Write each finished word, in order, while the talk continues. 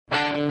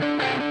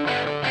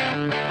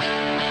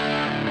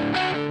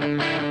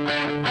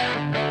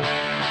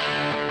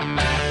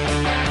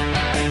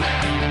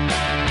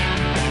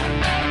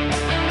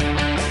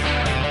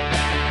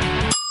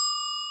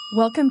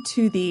Welcome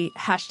to the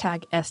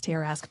hashtag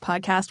STRask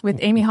podcast with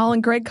Amy Hall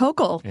and Greg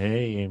Kokel.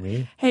 Hey,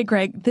 Amy. Hey,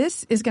 Greg.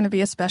 This is going to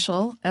be a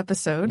special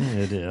episode.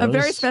 It is. A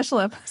very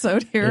special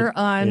episode here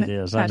on It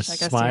is. I'm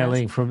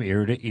smiling from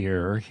ear to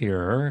ear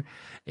here.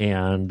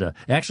 And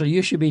actually,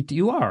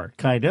 you are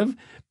kind of,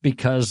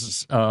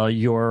 because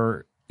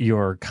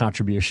your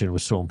contribution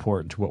was so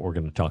important to what we're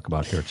going to talk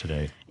about here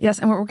today. Yes,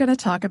 and what we're going to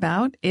talk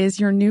about is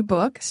your new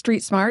book,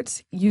 Street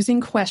Smarts, Using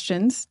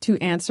Questions to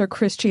Answer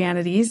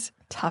Christianity's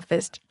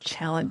Toughest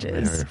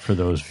Challenges. For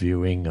those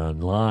viewing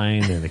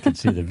online and they can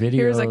see the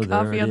video. Here's a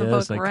copy of the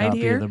book right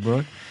here. Of the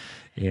book.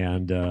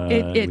 And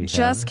it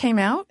just came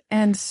out,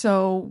 and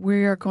so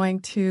we are going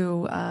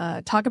to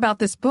talk about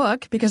this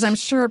book because I'm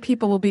sure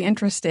people will be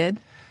interested.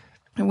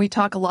 And we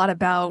talk a lot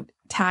about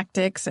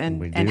tactics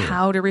and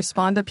how to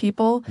respond to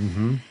people.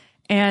 Mm-hmm.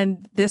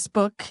 And this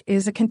book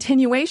is a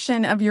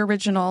continuation of your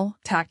original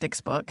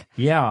tactics book.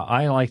 Yeah,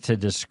 I like to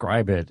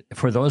describe it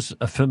for those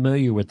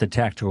familiar with the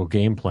tactical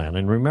game plan.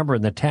 And remember,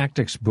 in the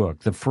tactics book,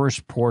 the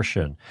first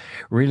portion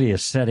really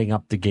is setting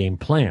up the game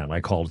plan.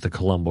 I call it the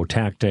Columbo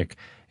tactic,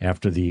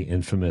 after the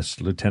infamous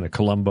Lieutenant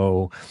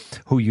Columbo,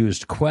 who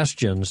used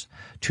questions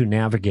to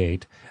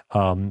navigate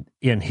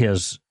in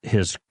his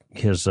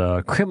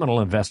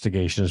criminal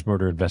investigation, his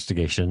murder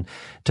investigation,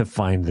 to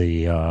find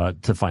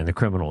the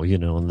criminal,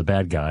 and the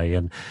bad guy,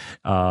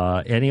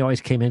 and he always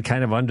came in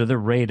kind of under the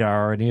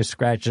radar, and he was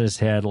scratching his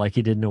head like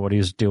he didn't know what he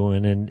was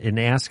doing, and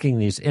asking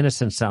these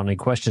innocent sounding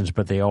questions,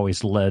 but they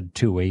always led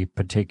to a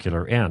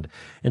particular end.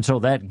 And so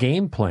that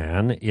game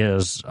plan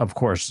is, of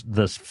course,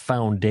 the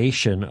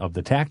foundation of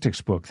the tactics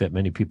book that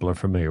many people are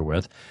familiar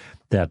with.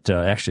 That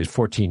actually is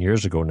 14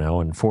 years ago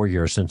now, and 4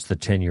 years since the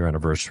 10-year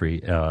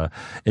anniversary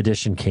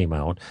edition came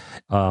out,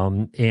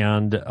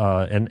 and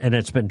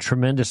it's been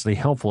tremendously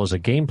helpful as a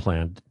game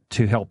plan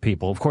to help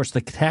people. Of course,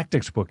 the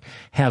tactics book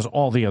has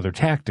all the other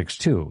tactics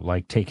too,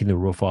 like taking the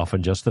roof off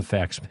and just the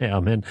facts,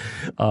 ma'am, and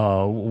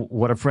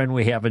What a Friend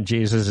We Have in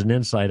Jesus, and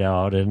Inside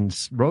Out, and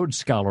Road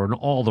Scholar, and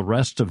all the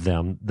rest of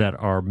them that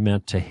are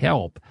meant to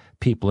help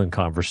people in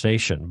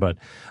conversation. But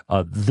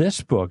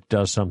this book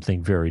does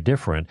something very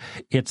different.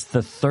 It's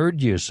the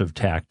third use of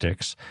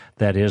tactics.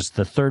 That is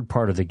the third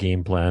part of the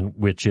game plan,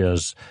 which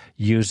is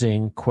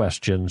using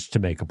questions to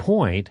make a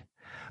point.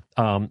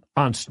 On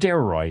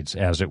steroids,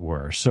 as it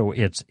were. So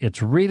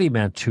it's really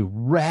meant to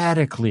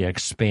radically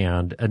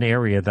expand an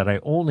area that I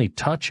only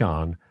touch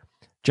on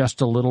just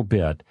a little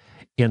bit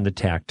in the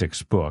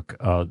tactics book,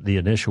 the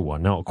initial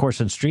one. Now, of course,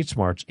 in Street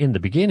Smarts, in the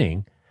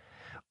beginning,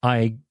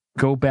 I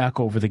go back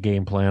over the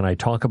game plan. I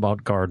talk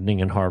about gardening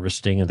and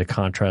harvesting and the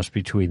contrast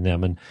between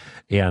them,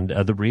 and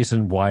the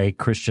reason why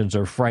Christians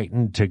are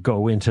frightened to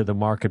go into the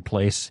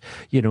marketplace,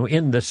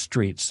 in the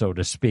streets, so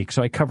to speak.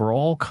 So I cover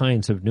all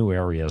kinds of new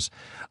areas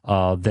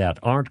that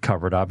aren't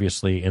covered,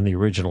 obviously, in the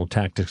original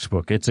tactics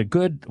book. It's a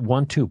good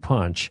 1-2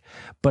 punch,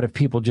 but if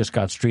people just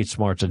got Street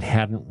Smarts and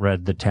hadn't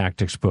read the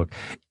tactics book,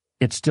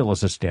 it still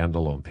is a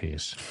standalone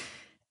piece.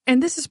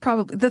 And this is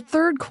probably the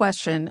third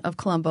question of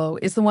Columbo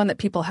is the one that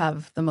people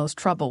have the most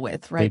trouble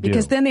with, right?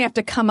 Because then they have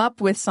to come up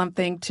with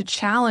something to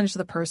challenge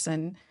the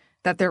person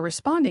that they're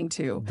responding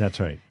to. That's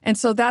right. And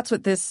so that's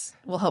what this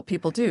will help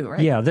people do,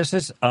 right? Yeah, this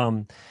is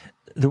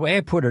the way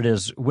I put it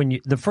is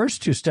the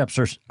first two steps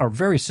are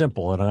very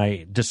simple, and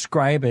I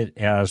describe it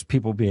as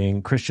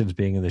Christians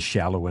being in the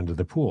shallow end of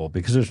the pool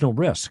because there's no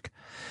risk.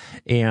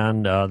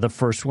 And the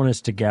first one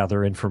is to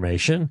gather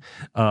information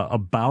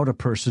about a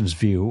person's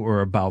view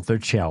or about their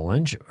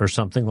challenge or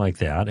something like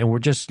that. And we're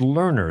just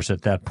learners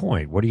at that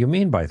point. What do you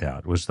mean by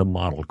that? Was the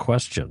model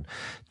question.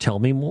 Tell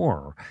me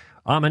more.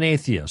 I'm an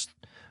atheist.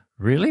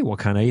 Really? What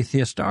kind of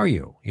atheist are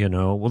you?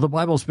 Well, the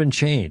Bible's been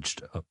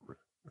changed.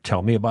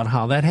 Tell me about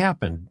how that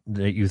happened,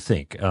 that you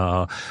think.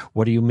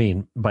 What do you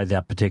mean by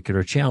that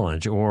particular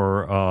challenge?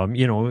 Or,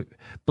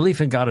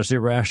 belief in God is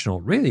irrational.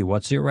 Really,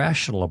 what's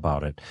irrational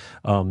about it?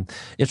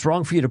 It's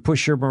wrong for you to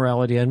push your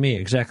morality on me.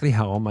 Exactly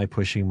how am I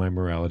pushing my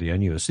morality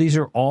on you? So these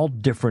are all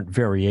different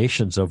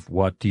variations of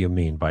what do you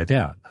mean by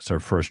that? That's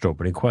our first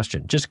opening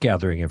question, just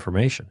gathering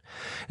information.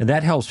 And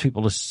that helps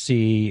people to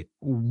see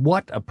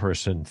what a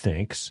person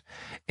thinks.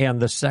 And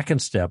the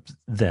second step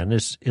then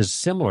is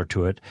similar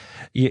to it.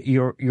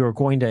 You're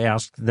going to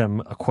ask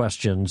them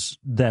questions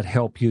that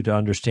help you to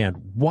understand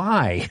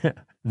why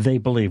they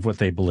believe what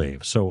they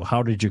believe. So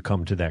how did you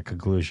come to that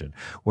conclusion?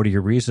 What are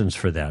your reasons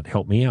for that?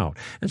 Help me out.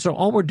 And so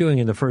all we're doing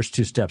in the first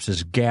two steps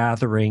is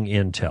gathering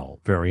intel.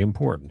 Very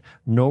important.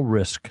 No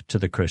risk to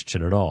the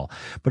Christian at all.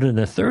 But in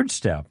the third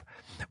step,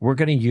 we're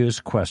going to use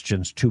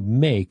questions to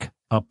make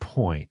a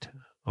point.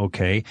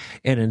 Okay?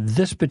 And in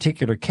this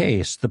particular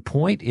case, the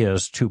point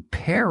is to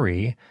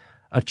parry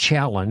a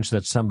challenge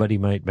that somebody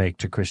might make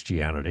to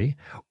Christianity,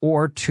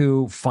 or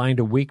to find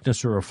a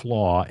weakness or a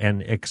flaw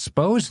and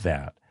expose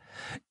that.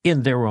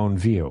 in their own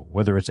view,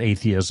 whether it's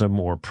atheism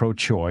or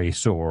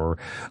pro-choice or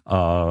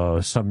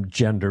some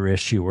gender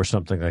issue or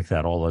something like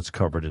that. All that's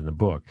covered in the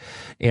book.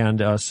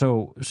 And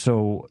so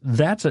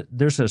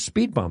there's a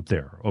speed bump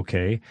there,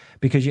 okay?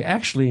 Because you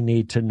actually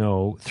need to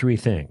know three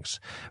things.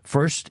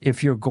 First,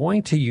 if you're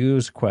going to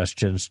use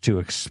questions to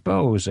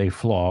expose a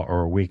flaw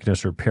or a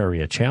weakness or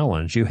parry a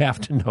challenge, you have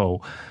to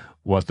know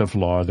what the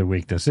flaw or the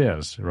weakness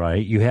is,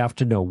 right? You have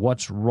to know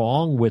what's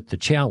wrong with the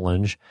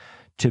challenge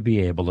to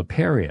be able to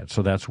parry it.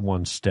 So that's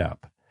one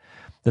step.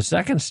 The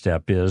second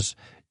step is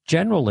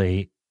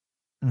generally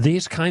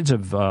these kinds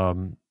of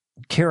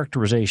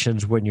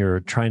characterizations when you're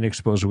trying to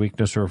expose a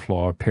weakness or a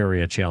flaw or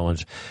parry a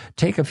challenge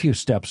take a few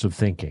steps of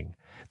thinking.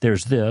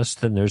 There's this,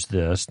 then there's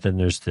this, then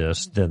there's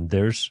this, then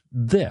there's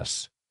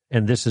this.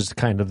 And this is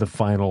kind of the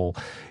final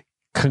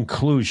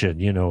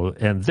conclusion,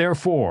 and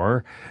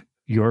therefore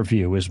your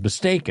view is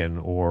mistaken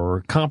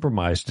or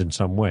compromised in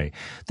some way.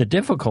 The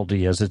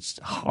difficulty is it's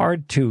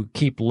hard to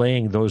keep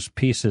laying those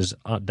pieces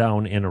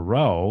down in a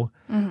row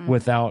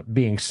without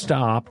being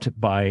stopped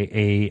by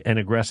an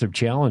aggressive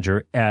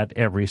challenger at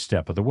every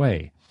step of the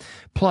way.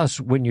 Plus,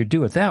 when you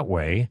do it that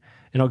way,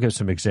 and I'll give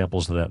some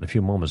examples of that in a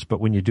few moments,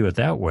 but when you do it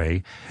that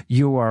way,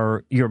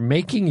 you're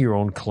making your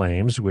own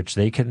claims, which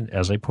they can,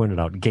 as I pointed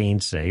out,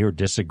 gainsay or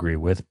disagree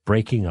with,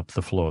 breaking up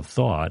the flow of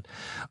thought,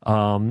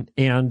 and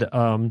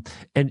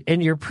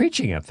you're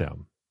preaching at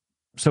them,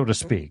 so to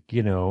speak.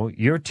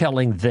 You're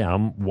telling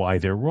them why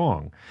they're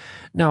wrong.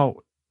 Now,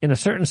 in a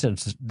certain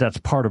sense, that's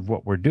part of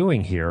what we're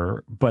doing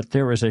here, but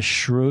there is a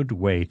shrewd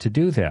way to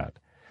do that.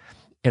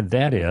 And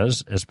that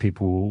is, as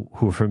people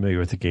who are familiar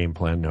with the game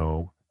plan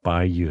know,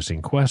 by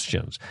using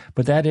questions.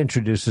 But that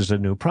introduces a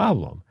new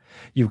problem.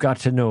 You've got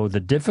to know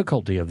the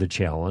difficulty of the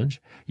challenge.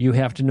 You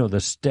have to know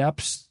the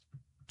steps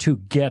to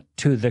get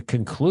to the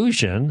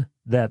conclusion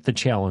that the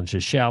challenge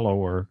is shallow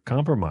or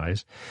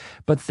compromised.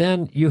 But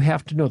then you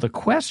have to know the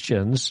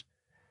questions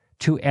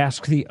to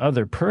ask the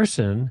other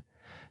person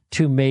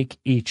to make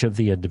each of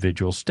the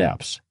individual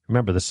steps.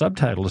 Remember, the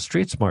subtitle of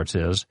Street Smarts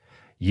is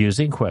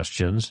Using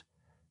Questions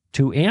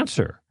to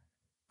Answer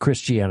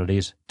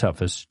Christianity's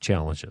Toughest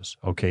Challenges.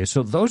 Okay,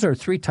 so those are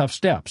three tough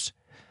steps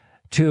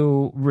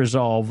to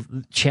resolve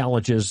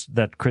challenges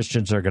that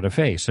Christians are going to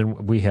face.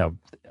 And we have,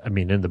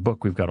 in the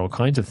book, we've got all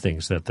kinds of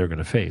things that they're going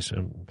to face.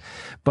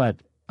 But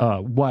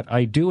what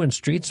I do in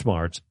Street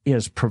Smarts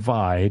is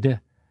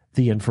provide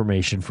the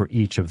information for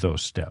each of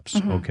those steps,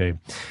 okay?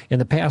 In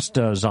the past,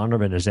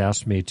 Zondervan has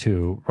asked me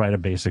to write a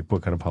basic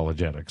book on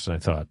apologetics. And I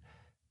thought,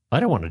 I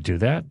don't want to do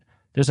that.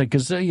 There's a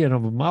gazillion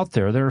of them out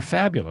there that are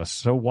fabulous.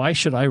 So why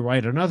should I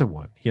write another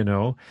one,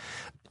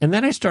 And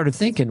then I started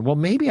thinking, well,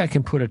 maybe I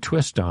can put a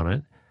twist on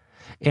it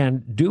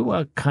and do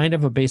a kind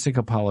of a basic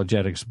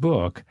apologetics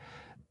book,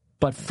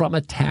 but from a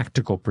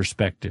tactical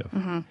perspective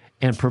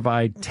and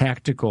provide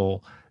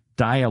tactical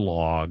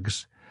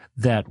dialogues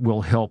that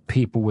will help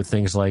people with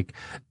things like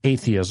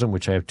atheism,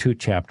 which I have 2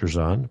 chapters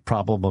on,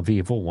 problem of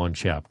evil, 1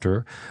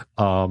 chapter,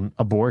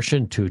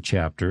 abortion, 2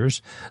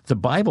 chapters, the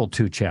Bible,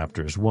 2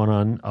 chapters, one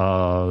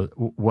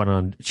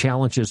on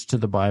challenges to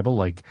the Bible,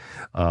 like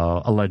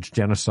alleged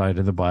genocide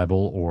in the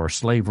Bible or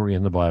slavery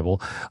in the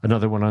Bible,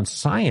 another one on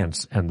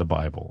science and the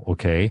Bible,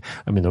 okay?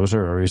 Those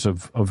are areas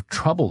of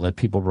trouble that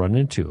people run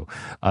into.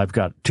 I've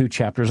got 2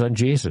 chapters on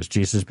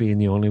Jesus being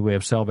the only way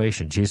of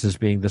salvation, Jesus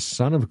being the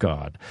Son of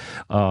God,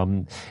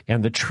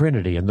 and the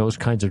Trinity and those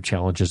kinds of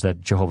challenges that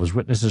Jehovah's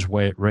Witnesses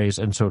raise,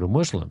 and so do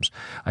Muslims.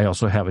 I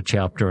also have a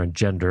chapter on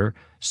gender,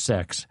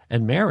 sex,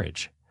 and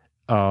marriage.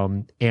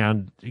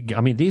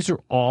 These are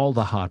all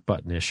the hot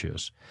button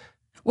issues.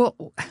 Well,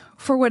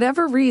 for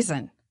whatever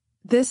reason,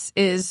 this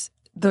is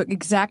the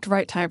exact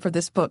right time for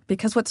this book,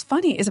 because what's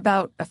funny is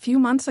about a few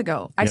months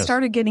ago, I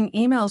started getting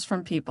emails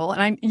from people,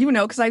 and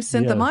because I've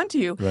sent them on to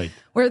you,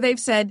 where they've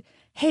said,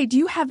 hey, do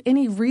you have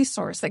any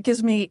resource that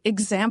gives me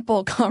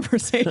example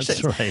conversations?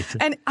 That's right.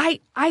 And I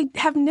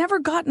have never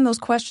gotten those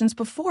questions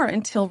before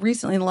until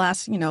recently, in the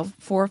last,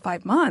 4 or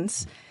 5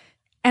 months.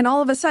 And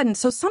all of a sudden,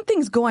 so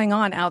something's going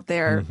on out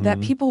there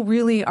that people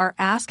really are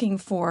asking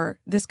for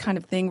this kind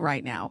of thing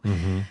right now.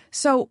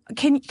 So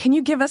can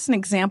you give us an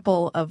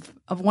example of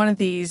one of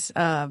these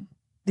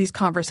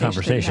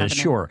conversations?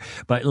 Sure.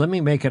 But let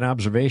me make an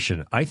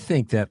observation. I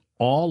think that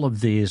all of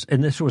these,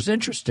 and this was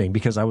interesting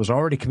because I was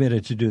already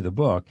committed to do the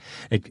book,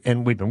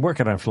 and we've been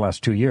working on it for the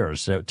last 2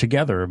 years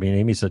together.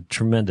 Amy's a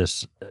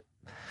tremendous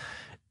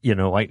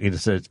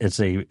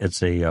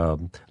it's a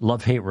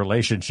love-hate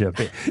relationship.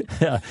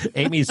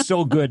 Amy's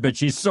so good, but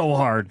she's so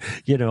hard,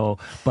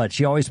 but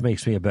she always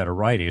makes me a better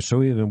writer. So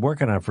we've been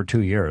working on it for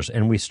 2 years,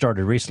 and we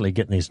started recently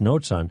getting these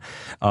notes on.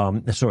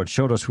 So it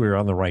showed us we were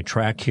on the right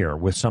track here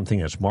with something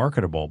that's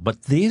marketable.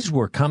 But these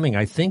were coming,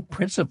 I think,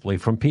 principally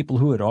from people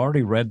who had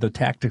already read the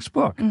tactics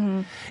book.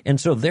 And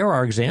so there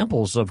are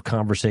examples of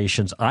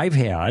conversations I've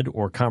had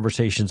or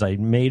conversations I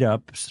made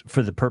up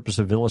for the purpose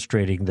of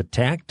illustrating the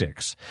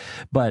tactics.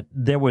 But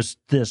there was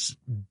this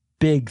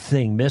big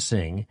thing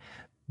missing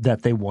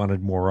that they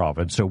wanted more of.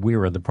 And so we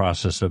were in the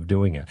process of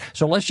doing it.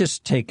 So let's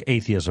just take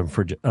atheism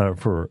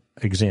for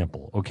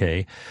example,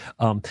 okay?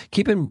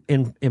 Keep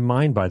in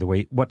mind, by the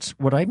way,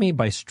 what I mean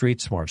by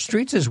street smart.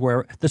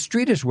 The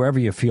street is wherever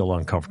you feel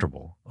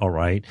uncomfortable, all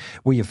right?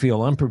 Where you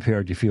feel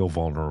unprepared, you feel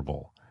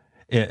vulnerable.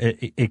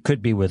 It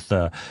could be with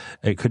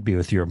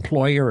your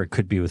employer, it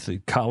could be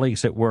with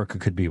colleagues at work, it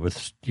could be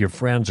with your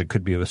friends, it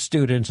could be with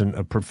students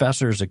and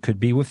professors, it could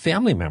be with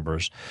family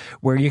members,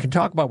 where you can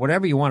talk about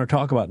whatever you want to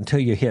talk about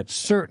until you hit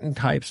certain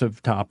types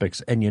of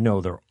topics and you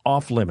know they're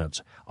off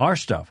limits. Our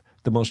stuff,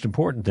 the most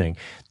important thing,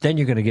 then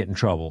you're going to get in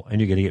trouble and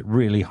you're going to get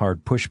really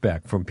hard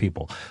pushback from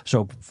people.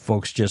 So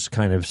folks just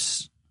kind of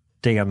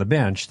stay on the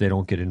bench. They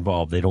don't get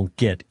involved. They don't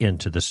get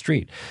into the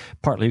street,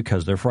 partly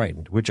because they're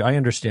frightened, which I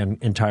understand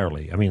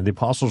entirely. I mean, the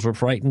apostles were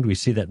frightened. We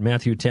see that in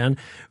Matthew 10.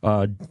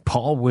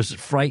 Paul was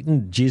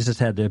frightened. Jesus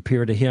had to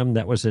appear to him.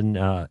 That was in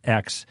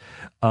Acts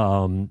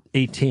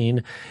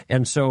 18.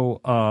 And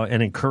so,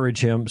 and encourage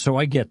him. So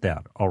I get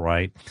that. All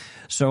right.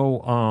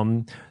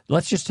 So,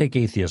 let's just take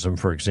atheism,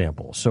 for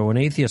example. So an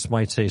atheist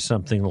might say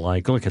something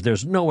like, look,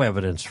 there's no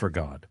evidence for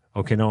God.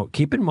 Okay. Now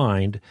keep in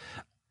mind,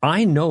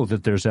 I know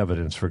that there's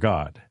evidence for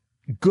God.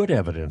 Good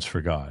evidence for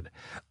God.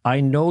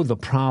 I know the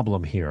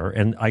problem here,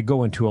 and I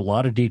go into a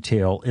lot of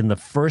detail in the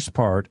first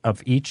part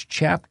of each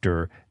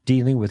chapter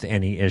dealing with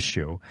any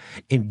issue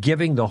in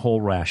giving the whole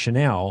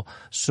rationale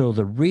so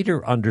the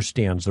reader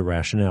understands the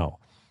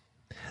rationale.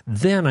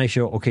 Then I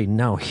show, okay,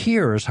 now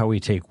here's how we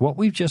take what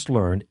we've just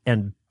learned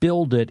and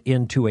build it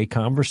into a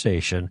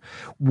conversation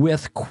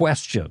with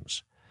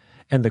questions.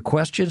 And the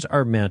questions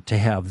are meant to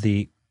have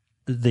the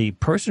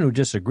person who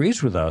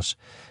disagrees with us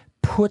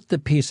put the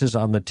pieces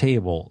on the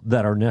table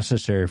that are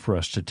necessary for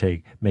us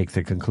to make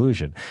the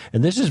conclusion.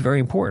 And this is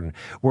very important.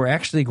 We're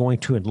actually going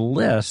to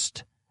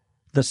enlist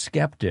the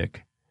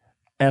skeptic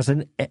as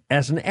an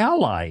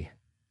ally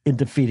in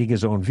defeating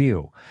his own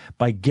view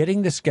by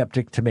getting the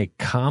skeptic to make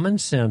common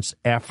sense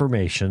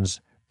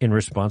affirmations in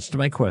response to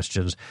my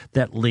questions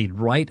that lead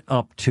right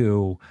up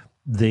to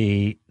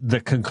the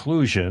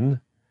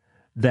conclusion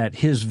that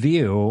his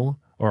view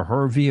or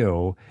her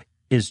view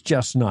is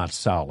just not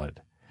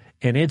solid.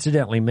 And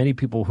incidentally, many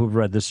people who've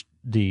read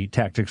the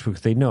tactics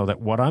book, they know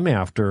that what I'm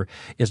after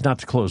is not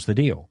to close the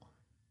deal.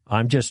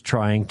 I'm just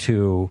trying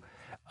to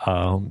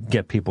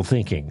get people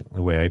thinking.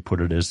 The way I put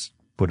it is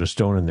put a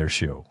stone in their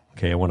shoe.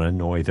 Okay, I want to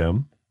annoy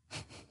them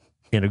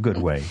in a good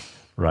way,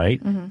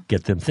 right? Mm-hmm.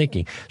 Get them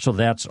thinking. So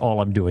that's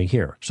all I'm doing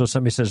here. So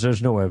somebody says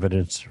there's no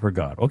evidence for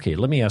God. Okay,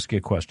 let me ask you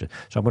a question.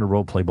 So I'm going to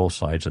role play both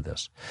sides of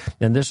this.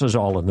 And this is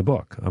all in the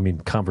book. I mean,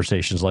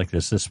 conversations like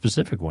this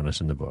specific one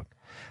is in the book.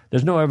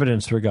 There's no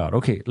evidence for God.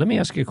 Okay, let me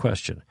ask you a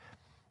question.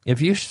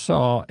 If you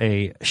saw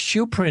a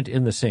shoe print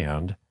in the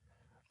sand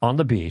on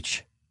the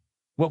beach,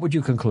 what would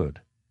you conclude?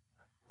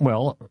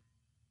 Well,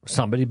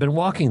 somebody had been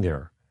walking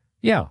there.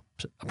 Yeah,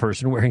 a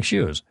person wearing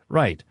shoes.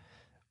 Right.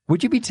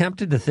 Would you be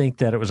tempted to think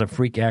that it was a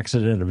freak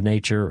accident of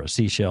nature, or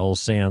seashells,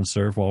 sand,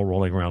 surf, all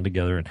rolling around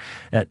together, and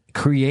that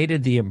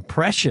created the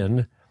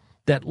impression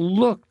that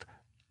looked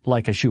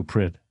like a shoe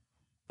print,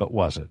 but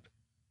wasn't?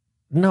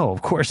 No,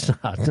 of course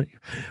not.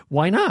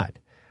 Why not?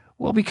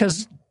 Well,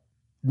 because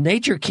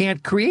nature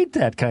can't create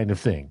that kind of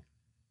thing,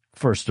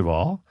 first of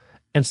all.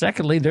 And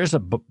secondly, there's a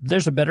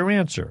better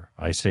answer.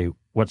 I say,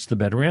 what's the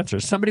better answer?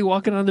 Somebody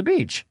walking on the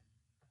beach.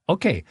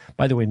 Okay.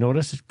 By the way,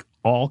 notice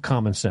all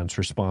common sense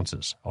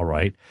responses. All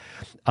right.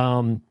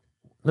 Let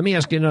me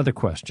ask you another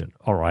question.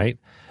 All right.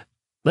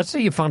 Let's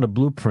say you found a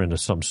blueprint of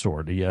some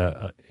sort,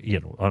 on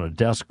a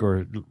desk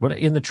or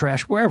in the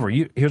trash, wherever.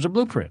 Here's a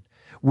blueprint.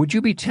 Would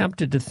you be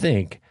tempted to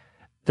think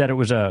that it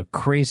was a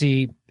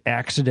crazy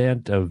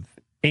accident of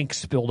ink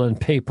spilled on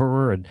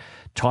paper and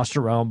tossed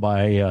around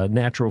by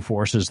natural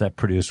forces that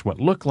produced what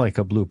looked like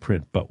a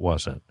blueprint but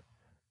wasn't?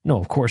 No,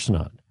 of course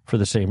not, for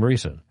the same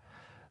reason.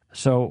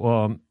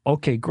 So,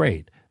 okay,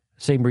 great.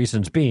 Same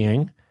reasons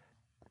being,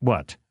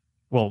 what?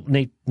 Well,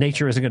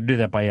 nature isn't going to do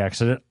that by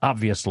accident,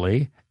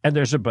 obviously, and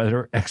there's a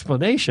better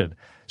explanation.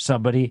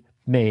 Somebody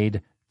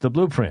made the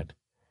blueprint.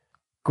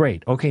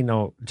 Great. Okay,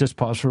 now just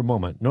pause for a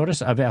moment.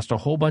 Notice I've asked a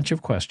whole bunch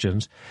of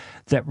questions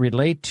that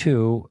relate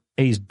to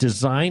a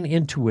design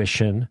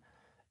intuition,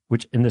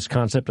 which in this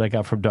concept I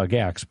got from Doug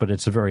Axe, but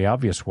it's a very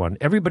obvious one.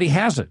 Everybody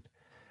has it.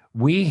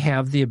 We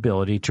have the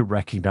ability to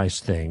recognize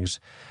things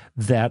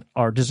that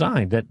are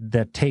designed,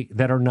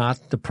 that are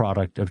not the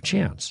product of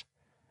chance.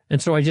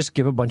 And so I just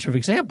give a bunch of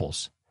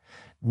examples.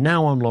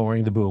 Now I'm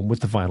lowering the boom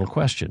with the final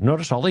question.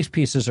 Notice all these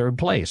pieces are in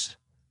place,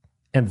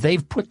 and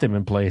they've put them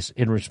in place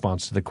in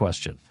response to the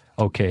question.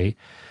 Okay,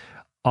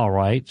 all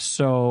right,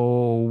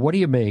 so what do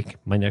you make,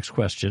 my next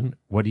question,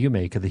 what do you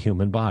make of the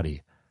human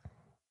body?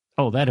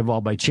 Oh, that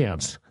evolved by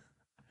chance.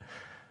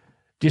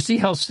 Do you see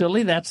how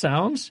silly that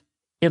sounds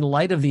in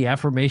light of the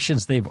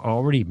affirmations they've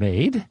already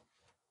made?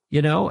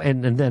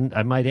 And then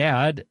I might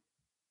add,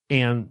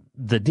 and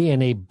the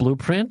DNA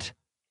blueprint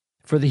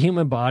for the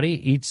human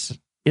body,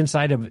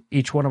 inside of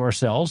each one of our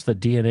cells, the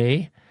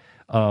DNA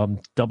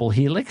double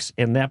helix,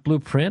 and that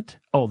blueprint,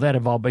 oh, that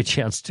evolved by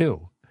chance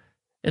too.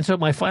 And so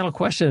my final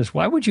question is,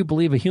 why would you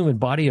believe a human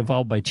body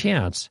evolved by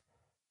chance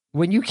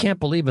when you can't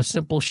believe a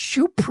simple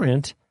shoe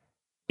print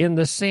in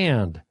the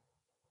sand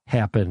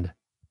happened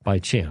by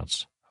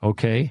chance?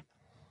 Okay?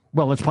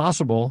 Well, it's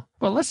possible.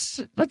 Well, let's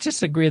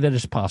just agree that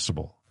it's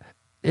possible.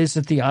 Is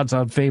it the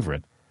odds-on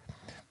favorite?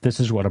 This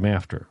is what I'm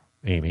after,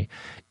 Amy.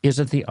 Is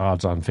it the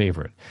odds-on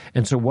favorite?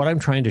 And so what I'm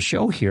trying to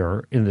show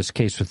here, in this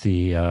case with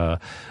the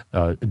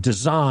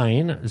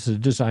design, this is a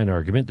design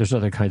argument. There's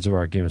other kinds of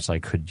arguments I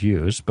could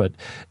use, but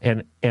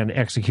and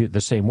execute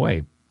the same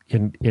way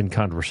in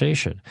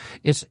conversation.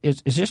 It's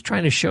just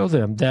trying to show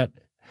them that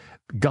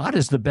God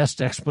is the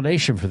best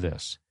explanation for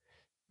this.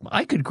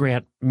 I could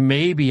grant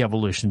maybe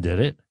evolution did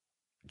it,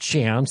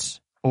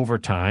 chance over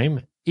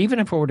time. Even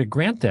if I were to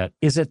grant that,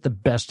 is it the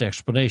best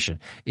explanation?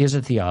 Is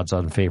it the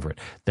odds-on favorite?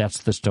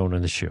 That's the stone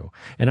in the shoe.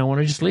 And I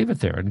want to just leave it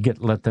there and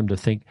let them to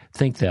think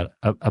that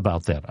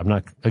about that. I'm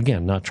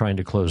not trying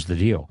to close the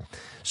deal.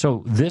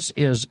 So this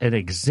is an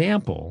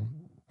example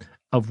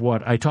of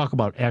what I talk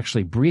about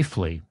actually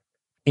briefly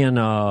in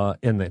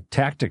the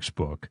tactics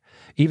book.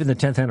 Even the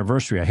 10th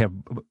anniversary, I have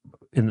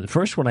in the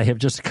first one I have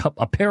just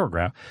a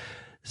paragraph.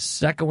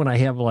 Second one, I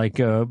have like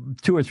 2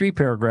 or 3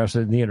 paragraphs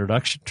in the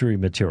introductory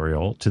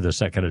material to the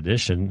second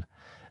edition,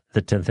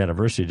 the 10th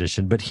anniversary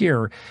edition. But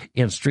here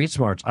in Street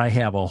Smarts, I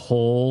have a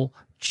whole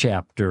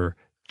chapter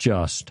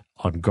just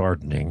on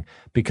gardening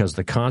because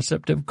the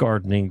concept of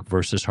gardening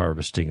versus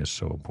harvesting is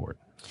so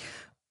important.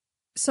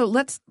 So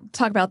let's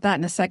talk about that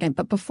in a second.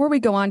 But before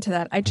we go on to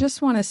that, I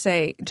just want to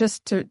say,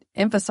 just to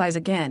emphasize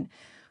again,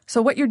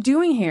 so what you're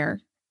doing here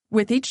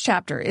with each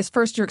chapter is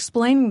first you're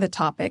explaining the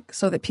topic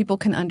so that people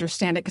can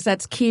understand it, because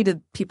that's key to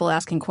people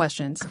asking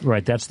questions.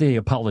 Right. That's the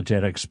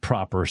apologetics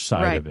proper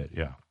side of it.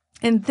 Yeah.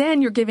 And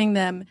then you're giving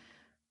them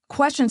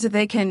questions that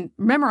they can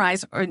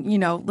memorize or,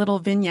 little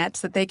vignettes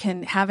that they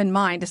can have in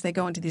mind as they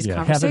go into these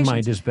conversations. Have in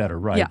mind is better,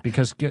 right? Yeah.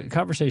 Because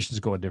conversations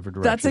go in different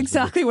directions. That's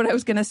exactly what I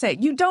was going to say.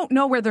 You don't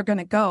know where they're going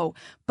to go,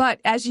 but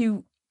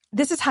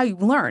this is how you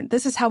learn.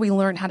 This is how we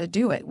learn how to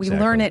do it. We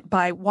learn it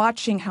by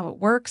watching how it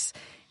works.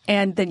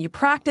 And then you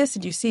practice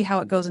and you see how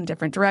it goes in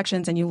different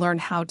directions and you learn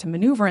how to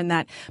maneuver in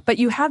that. But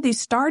you have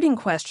these starting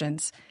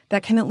questions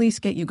that can at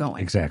least get you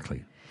going.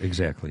 Exactly.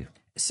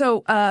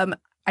 So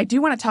I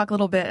do want to talk a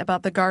little bit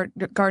about the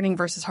gardening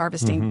versus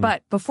harvesting. Mm-hmm.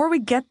 But before we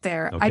get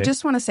there, I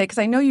just want to say, because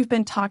I know you've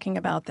been talking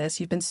about this,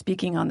 you've been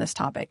speaking on this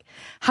topic.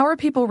 How are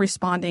people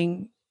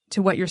responding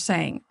to what you're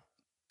saying?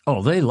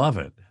 Oh, they love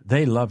it.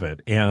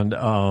 And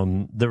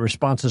the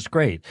response is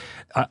great.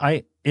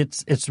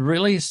 It's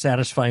really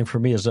satisfying for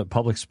me as a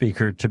public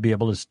speaker to be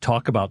able to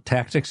talk about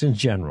tactics in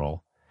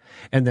general,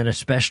 and then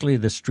especially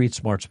the Street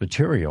Smarts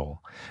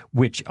material,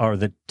 which are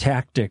the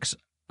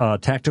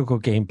tactical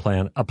game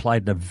plan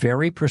applied in a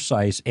very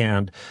precise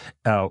and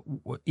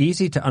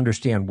easy to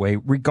understand way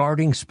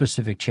regarding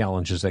specific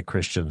challenges that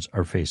Christians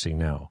are facing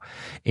now.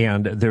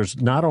 And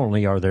there's not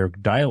only are there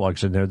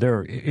dialogues in there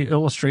are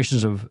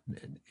illustrations of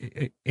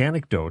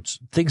anecdotes,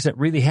 things that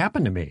really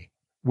happened to me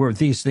where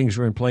these things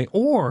were in play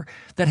or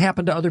that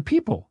happened to other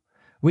people.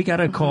 We got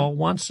a call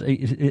once,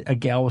 a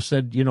gal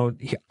said,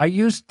 I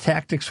used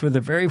tactics for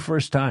the very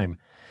first time.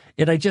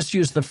 And I just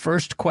used the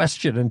first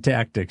question in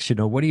tactics,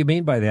 what do you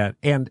mean by that?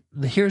 And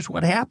here's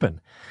what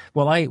happened.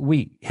 Well,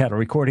 we had a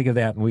recording of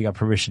that and we got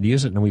permission to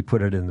use it and we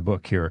put it in the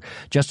book here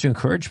just to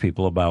encourage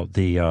people about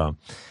the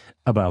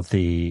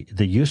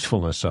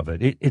usefulness of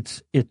it.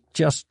 It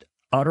just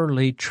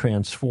utterly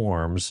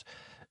transforms.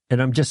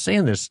 And I'm just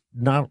saying this,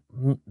 not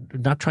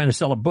trying to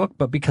sell a book,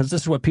 but because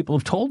this is what people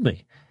have told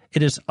me.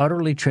 It has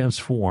utterly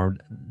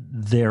transformed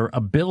their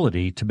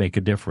ability to make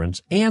a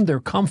difference and their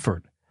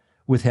comfort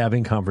with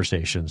having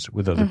conversations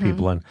with other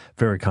people on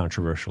very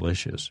controversial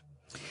issues.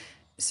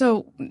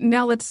 So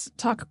now let's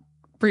talk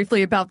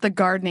briefly about the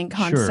gardening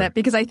concept,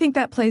 because I think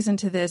that plays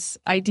into this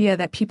idea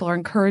that people are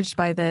encouraged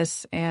by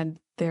this and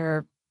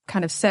they're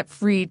kind of set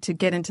free to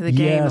get into the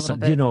game a little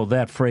bit. Yes,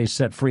 that phrase,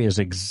 set free, is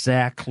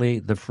exactly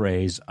the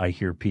phrase I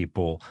hear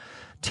people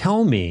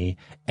tell me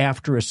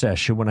after a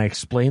session when I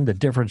explain the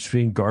difference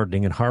between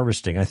gardening and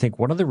harvesting. I think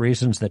one of the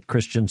reasons that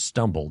Christians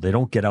stumble, they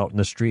don't get out in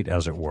the street,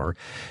 as it were,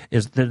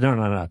 is that they're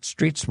not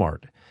street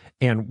smart.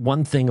 And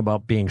one thing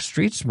about being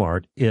street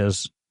smart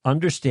is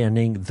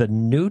understanding the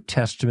New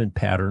Testament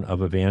pattern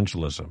of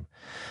evangelism.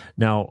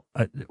 Now,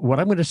 what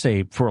I'm going to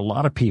say for a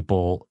lot of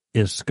people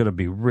is going to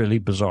be really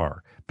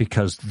bizarre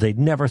because they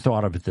never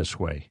thought of it this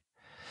way.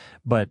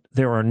 But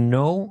there are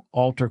no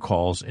altar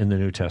calls in the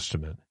New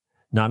Testament.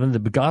 Not in the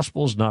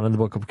Gospels, not in the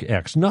book of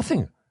Acts,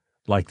 nothing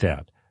like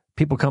that.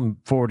 People come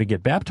forward to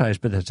get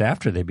baptized, but that's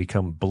after they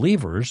become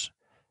believers.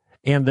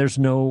 And there's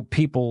no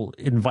people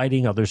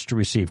inviting others to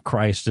receive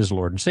Christ as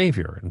Lord and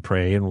Savior and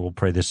pray, and we'll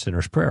pray this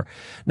sinner's prayer.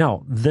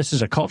 Now, this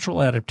is a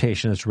cultural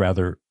adaptation that's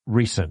rather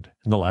recent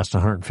in the last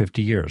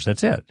 150 years.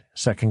 That's it.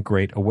 Second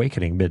Great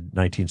Awakening,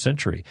 mid-19th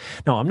century.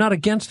 Now, I'm not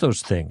against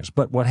those things,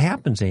 but what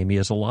happens, Amy,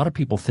 is a lot of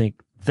people think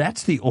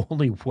that's the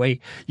only way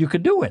you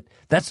could do it.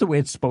 That's the way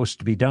it's supposed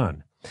to be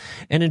done.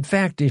 And in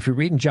fact, if you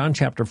read in John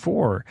chapter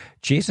 4,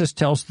 Jesus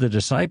tells the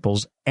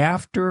disciples,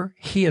 after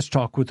he has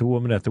talked with the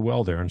woman at the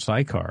well there in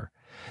Sychar,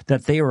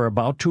 that they are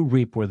about to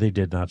reap where they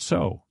did not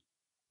sow.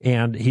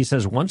 And he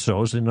says one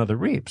sows, another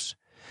reaps.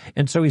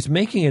 And so he's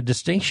making a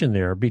distinction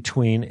there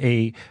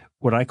between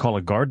what I call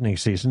a gardening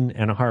season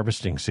and a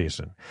harvesting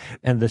season.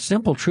 And the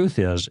simple truth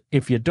is,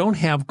 if you don't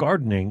have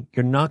gardening,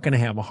 you're not going to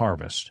have a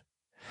harvest.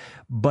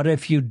 But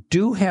if you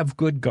do have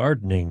good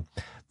gardening,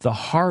 the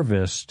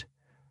harvest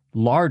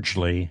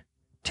largely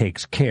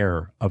takes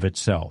care of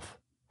itself.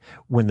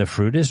 When the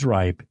fruit is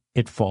ripe,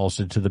 it falls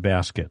into the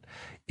basket.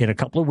 In a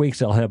couple of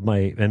weeks, I'll have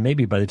and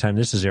maybe by the time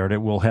this is aired,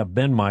 it will have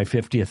been my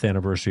 50th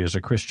anniversary as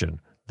a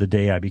Christian, the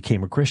day I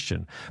became a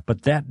Christian.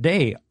 But that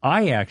day,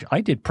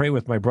 I did pray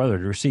with my brother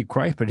to receive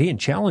Christ, but he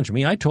didn't challenge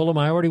me. I told him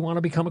I already want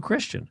to become a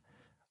Christian.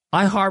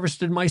 I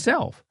harvested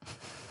myself.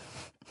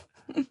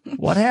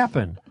 What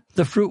happened?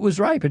 The fruit was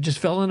ripe. It just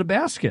fell in a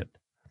basket.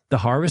 The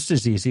harvest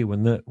is easy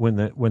when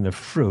the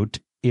fruit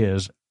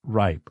is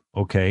ripe.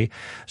 Okay,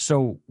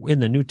 so in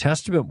the New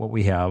Testament, what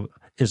we have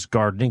is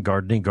gardening,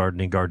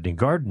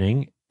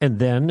 and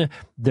then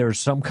there's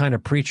some kind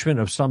of preachment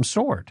of some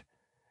sort,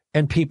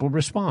 and people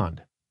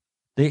respond.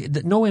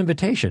 No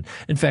invitation.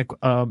 In fact,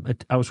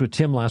 I was with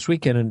Tim last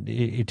weekend,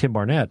 and Tim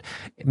Barnett,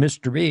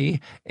 Mr.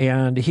 B,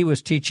 and he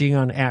was teaching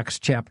on Acts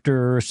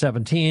chapter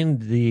 17,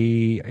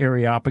 the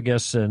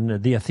Areopagus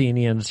and the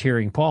Athenians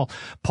hearing Paul.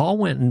 Paul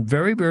went in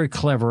very, very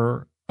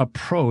clever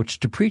approach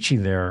to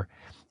preaching there.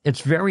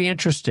 It's very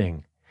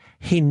interesting.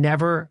 He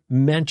never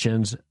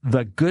mentions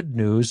the good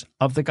news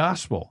of the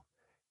gospel,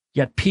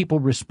 yet people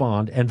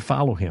respond and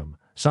follow him.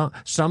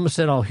 Some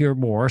said, I'll hear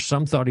more.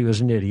 Some thought he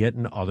was an idiot,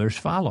 and others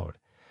followed.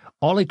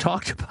 All he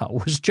talked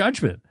about was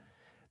judgment.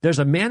 There's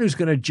a man who's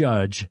going to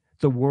judge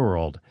the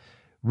world.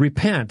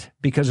 Repent,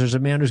 because there's a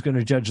man who's going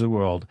to judge the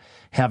world,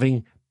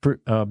 having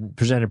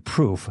presented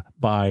proof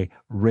by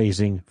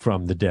raising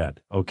from the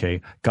dead.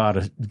 Okay,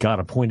 God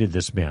appointed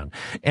this man,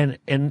 and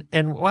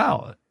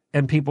wow,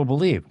 and people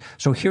believed.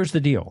 So here's the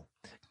deal: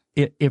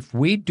 if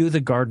we do the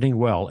gardening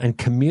well and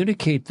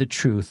communicate the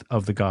truth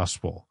of the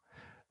gospel,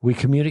 we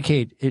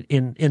communicate it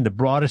in the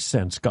broadest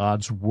sense,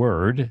 God's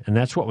word, and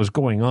that's what was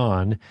going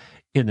on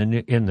in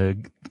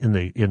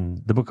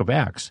the book of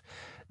Acts.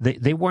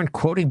 They weren't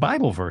quoting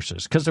Bible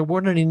verses because there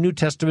weren't any New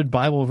Testament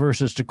Bible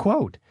verses to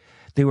quote.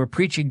 They were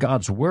preaching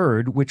God's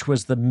word, which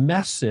was the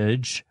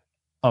message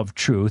of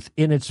truth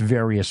in its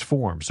various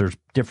forms. There's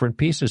different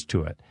pieces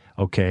to it,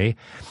 okay?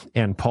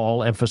 And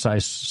Paul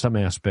emphasized some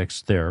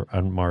aspects there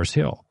on Mars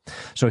Hill.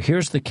 So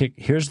here's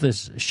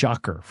this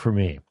shocker for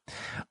me.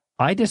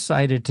 I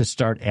decided to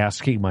start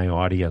asking my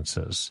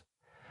audiences,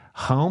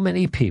 how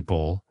many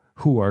people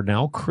who are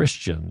now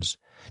Christians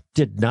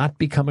did not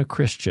become a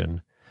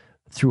Christian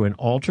through an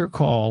altar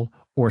call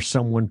or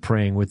someone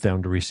praying with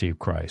them to receive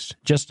Christ?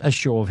 Just a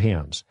show of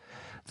hands.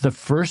 The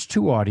first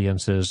two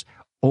audiences,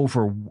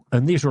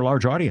 and these are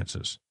large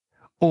audiences,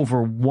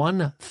 over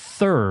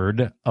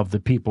 1/3 of the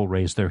people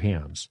raised their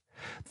hands.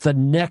 The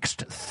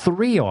next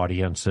three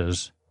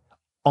audiences,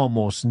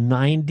 almost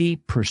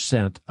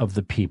 90% of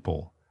the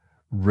people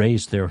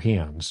raised their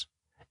hands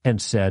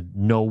and said,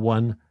 no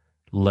one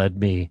led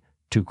me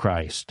to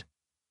Christ.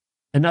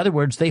 In other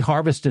words, they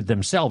harvested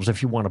themselves,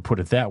 if you want to put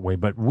it that way,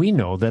 but we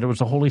know that it was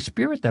the Holy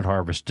Spirit that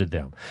harvested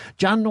them.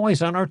 John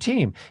Noyes on our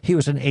team, he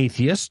was an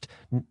atheist,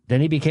 then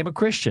he became a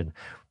Christian.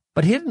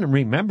 But he didn't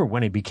remember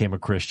when he became a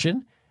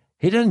Christian.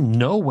 He didn't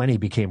know when he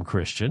became a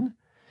Christian.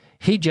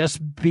 He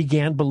just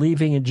began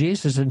believing in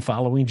Jesus and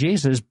following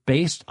Jesus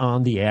based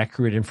on the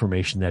accurate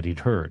information that he'd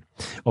heard.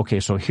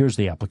 Okay, so here's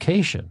the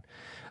application.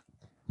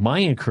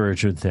 My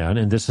encouragement then,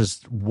 and this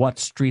is what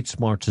Street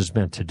Smarts is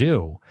meant to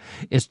do,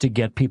 is to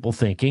get people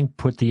thinking,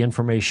 put the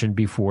information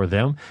before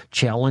them,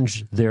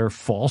 challenge their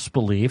false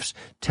beliefs,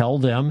 tell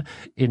them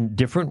in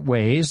different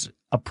ways,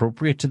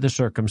 appropriate to the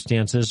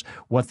circumstances,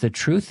 what the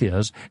truth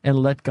is, and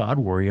let God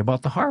worry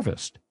about the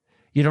harvest.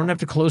 You don't have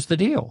to close the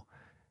deal.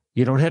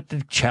 You don't have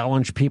to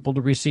challenge people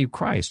to receive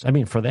Christ. I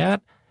mean, for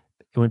that,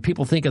 when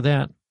people think of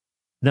that,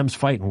 them's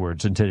fighting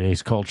words in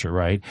today's culture,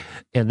 right?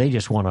 And they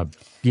just want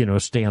to,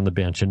 stay on the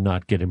bench and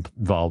not get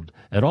involved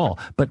at all.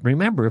 But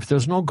remember, if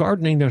there's no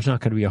gardening, there's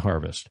not going to be a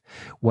harvest.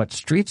 What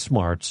Street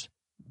Smarts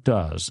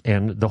does,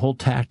 and the whole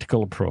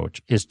tactical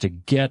approach, is to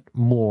get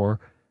more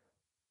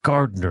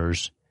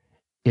gardeners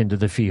into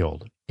the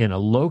field in a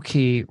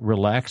low-key,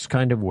 relaxed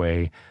kind of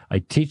way. I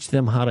teach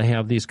them how to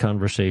have these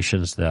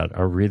conversations that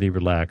are really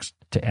relaxed,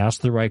 to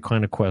ask the right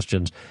kind of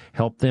questions,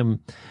 help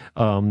them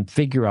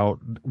figure out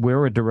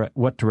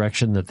what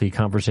direction that the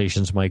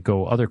conversations might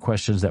go, other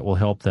questions that will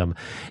help them.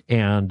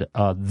 And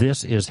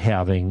this is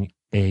having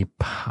a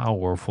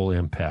powerful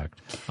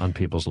impact on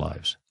people's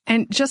lives.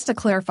 And just to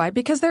clarify,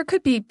 because there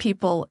could be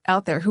people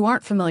out there who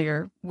aren't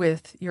familiar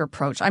with your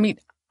approach. I mean,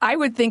 I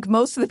would think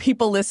most of the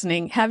people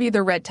listening have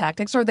either read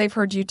Tactics or they've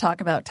heard you talk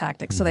about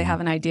Tactics, so they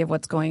have an idea of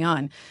what's going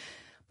on.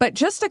 But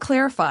just to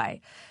clarify,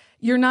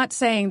 you're not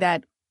saying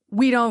that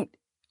we don't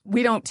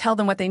tell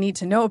them what they need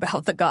to know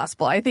about the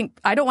gospel. I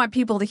don't want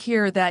people to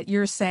hear that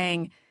you're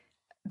saying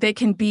they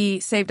can be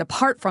saved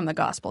apart from the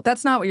gospel.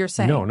 That's not what you're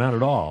saying. No, not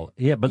at all.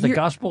 Yeah, but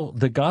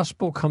the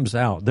gospel comes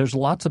out. There's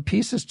lots of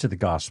pieces to the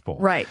gospel.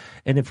 Right.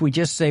 And if we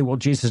just say, well,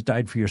 Jesus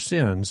died for your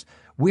sins,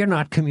 we're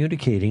not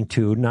communicating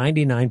to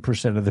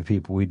 99% of the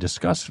people we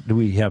discuss.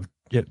 We have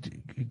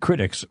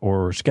critics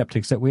or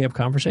skeptics that we have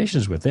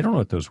conversations with. They don't know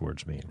what those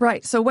words mean.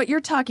 Right. So what you're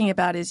talking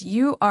about is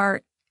you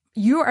are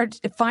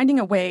finding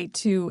a way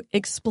to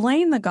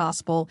explain the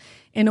gospel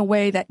in a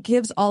way that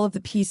gives all of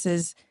the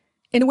pieces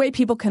in a way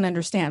people can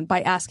understand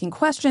by asking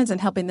questions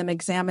and helping them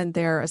examine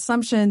their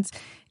assumptions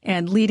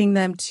and leading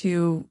them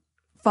to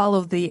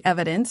follow the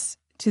evidence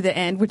to the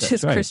end, which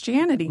is right.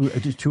 Christianity.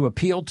 To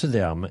appeal to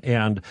them.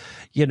 And,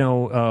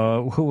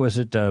 who was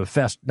it?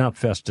 Not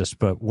Festus,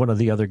 but one of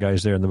the other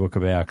guys there in the book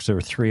of Acts. There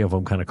were three of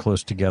them kind of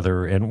close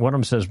together. And one of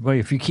them says, well,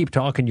 if you keep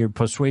talking, you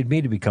persuade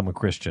me to become a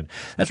Christian.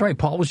 That's right.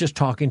 Paul was just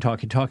talking.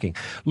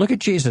 Look at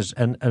Jesus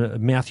and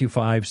Matthew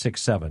 5,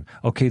 6, 7.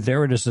 Okay,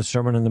 there it is, the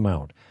Sermon on the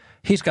Mount.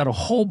 He's got a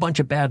whole bunch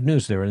of bad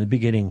news there in the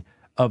beginning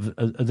of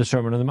the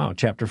Sermon on the Mount,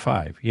 chapter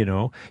 5.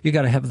 You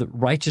got to have the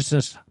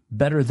righteousness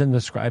better than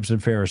the scribes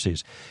and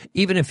Pharisees.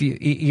 Even if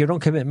you don't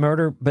commit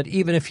murder, but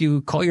even if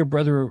you call your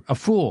brother a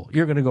fool,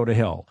 you're going to go to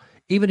hell.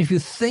 Even if you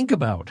think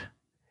about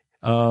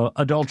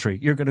adultery,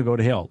 you're going to go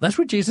to hell. That's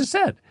what Jesus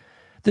said.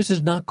 This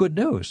is not good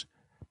news,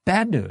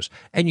 bad news.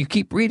 And you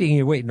keep reading and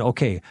you're waiting,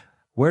 okay,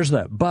 where's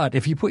that? But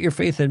if you put your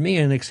faith in me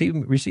and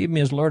receive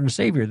me as Lord and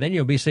Savior, then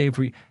you'll be saved.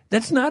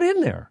 That's not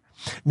in there.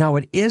 Now,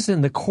 it is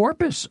in the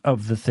corpus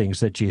of the things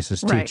that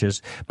Jesus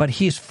teaches, but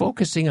he's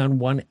focusing on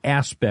one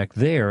aspect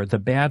there, the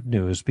bad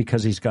news,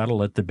 because he's got to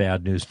let the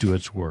bad news do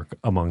its work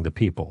among the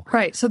people.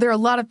 Right. So there are a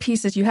lot of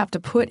pieces you have to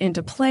put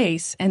into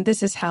place, and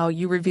this is how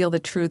you reveal the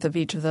truth of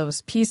each of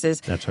those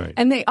pieces. That's right.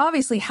 And they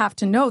obviously have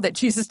to know that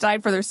Jesus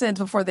died for their sins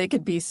before they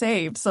could be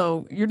saved.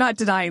 So you're not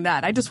denying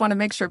that. I just want to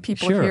make sure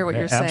people hear what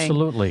you're saying.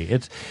 Absolutely.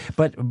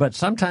 But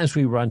sometimes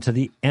we run to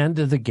the end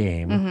of the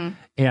game,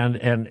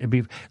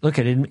 and look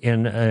at it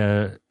in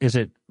is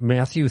it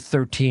Matthew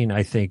 13,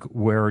 I think,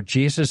 where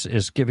Jesus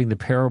is giving the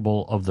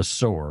parable of the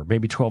sower,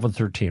 maybe 12 and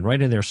 13, right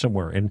in there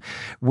somewhere. And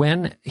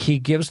when he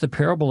gives the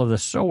parable of the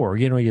sower,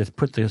 you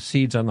put the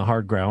seeds on the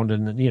hard ground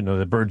and,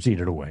 the birds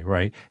eat it away,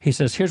 right? He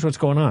says, here's what's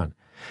going on.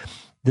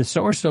 The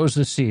sower sows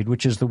the seed,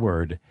 which is the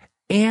word,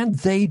 and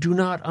they do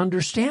not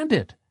understand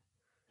it.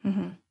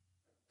 Mm-hmm.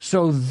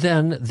 So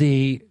then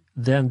the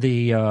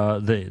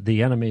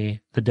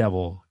enemy, the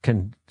devil,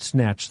 can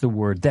snatch the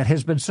word that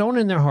has been sown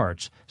in their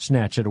hearts,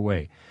 snatch it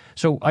away.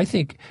 So I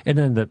think, and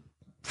then the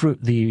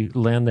fruit, the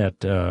land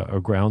that, or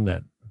ground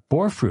that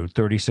bore fruit,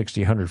 30,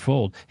 60,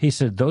 100-fold, he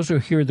said, those who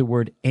hear the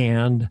word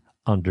and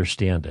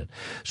understand it.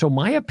 So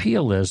my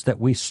appeal is that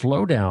we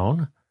slow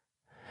down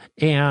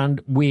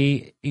and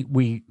we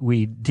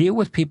deal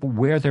with people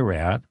where they're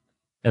at,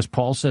 as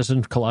Paul says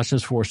in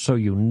Colossians 4, so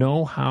you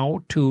know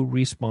how to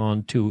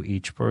respond to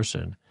each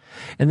person.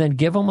 And then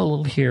give them a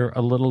little here,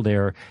 a little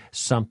there,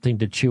 something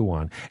to chew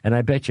on. And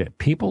I bet you,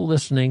 people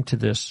listening to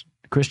this,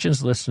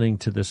 Christians listening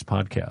to this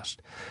podcast,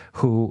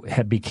 who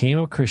had became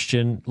a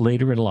Christian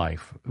later in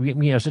life,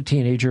 as a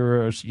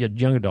teenager or as a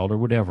young adult or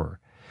whatever,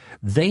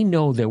 they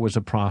know there was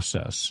a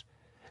process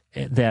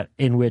that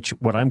in which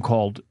what I'm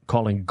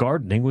calling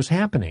gardening was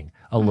happening.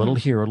 A little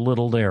here, a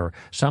little there,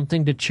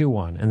 something to chew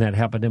on. And that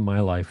happened in my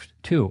life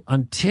too,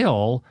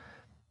 until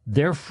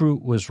their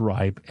fruit was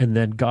ripe and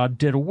then God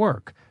did a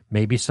work.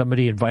 Maybe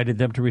somebody invited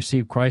them to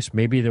receive Christ.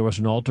 Maybe there was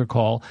an altar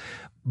call.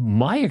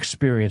 My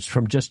experience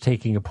from just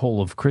taking a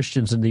poll of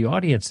Christians in the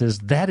audience is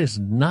that is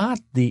not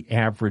the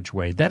average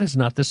way. That is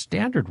not the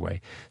standard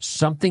way.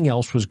 Something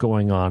else was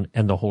going on,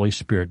 and the Holy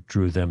Spirit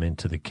drew them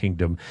into the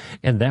kingdom,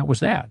 and that was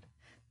that.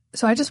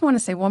 So I just want to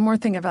say one more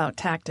thing about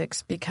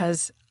tactics,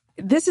 because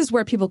this is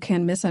where people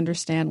can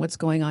misunderstand what's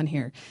going on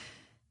here.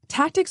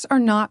 Tactics are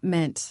not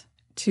meant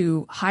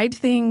to hide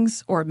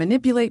things or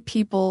manipulate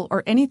people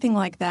or anything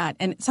like that.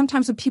 And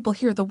sometimes when people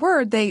hear the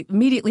word, they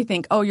immediately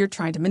think, oh, you're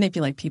trying to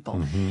manipulate people.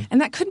 Mm-hmm.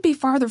 And that couldn't be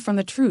farther from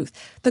the truth.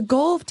 The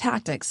goal of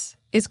tactics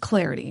is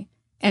clarity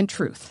and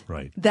truth.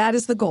 Right. That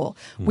is the goal.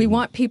 Mm-hmm. We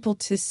want people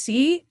to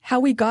see how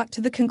we got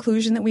to the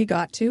conclusion that we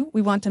got to.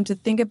 We want them to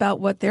think about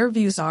what their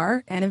views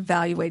are and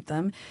evaluate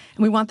them.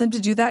 And we want them to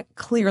do that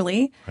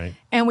clearly. Right.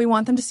 And we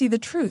want them to see the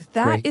truth.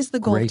 That is the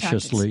goal of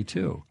tactics. Graciously,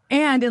 too.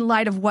 And in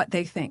light of what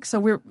they think.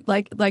 So we're,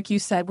 like you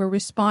said, we're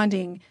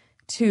responding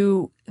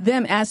to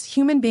them as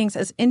human beings,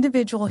 as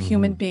individual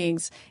human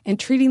beings, and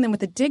treating them with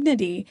the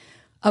dignity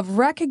of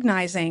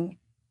recognizing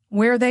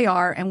where they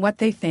are and what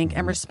they think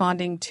and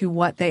responding to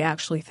what they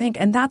actually think.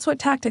 And that's what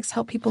tactics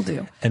help people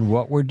do. And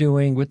what we're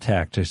doing with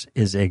tactics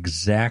is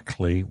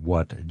exactly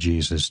what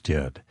Jesus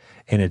did.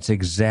 And it's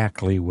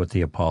exactly what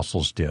the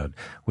apostles did.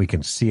 We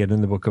can see it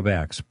in the book of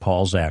Acts,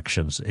 Paul's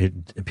actions,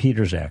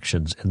 Peter's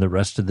actions, and the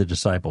rest of the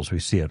disciples. We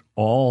see it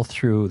all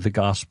through the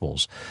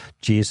Gospels.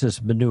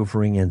 Jesus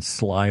maneuvering in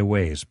sly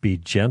ways. Be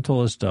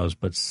gentle as doves,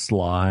 but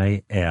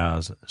sly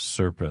as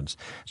serpents.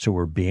 So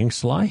we're being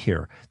sly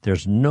here.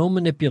 There's no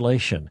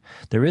manipulation.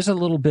 There is a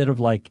little bit of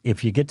like,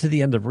 if you get to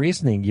the end of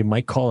reasoning, you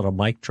might call it a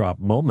mic drop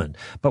moment,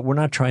 but we're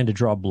not trying to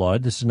draw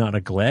blood. This is not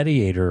a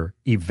gladiator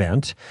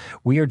event.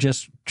 We are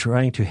just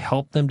trying to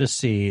help them to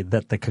see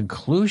that the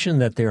conclusion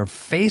that they're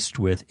faced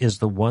with is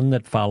the one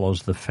that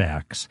follows the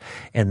facts,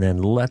 and then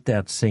let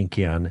that sink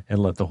in and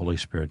let the Holy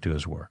Spirit do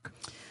his work.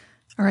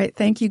 All right.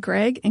 Thank you,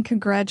 Greg, and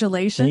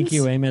congratulations. Thank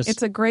you, Amos.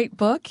 It's a great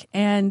book.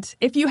 And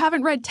if you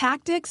haven't read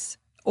Tactics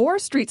or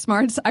Street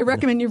Smarts, I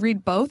recommend you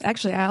read both.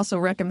 Actually, I also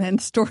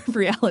recommend Story of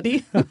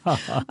Reality.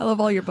 I love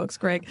all your books,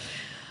 Greg.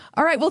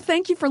 All right. Well,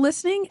 thank you for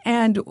listening.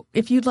 And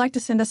if you'd like to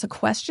send us a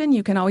question,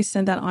 you can always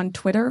send that on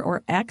Twitter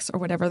or X or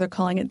whatever they're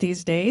calling it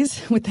these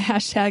days with the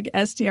hashtag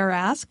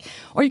STRask,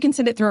 or you can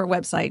send it through our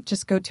website.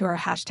 Just go to our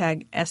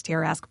hashtag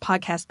STRask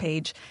podcast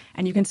page,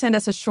 and you can send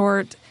us a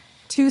short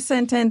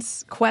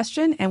 2-sentence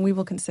question, and we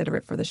will consider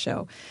it for the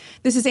show.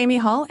 This is Amy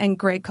Hall and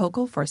Greg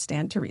Kokel for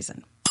Stand to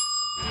Reason.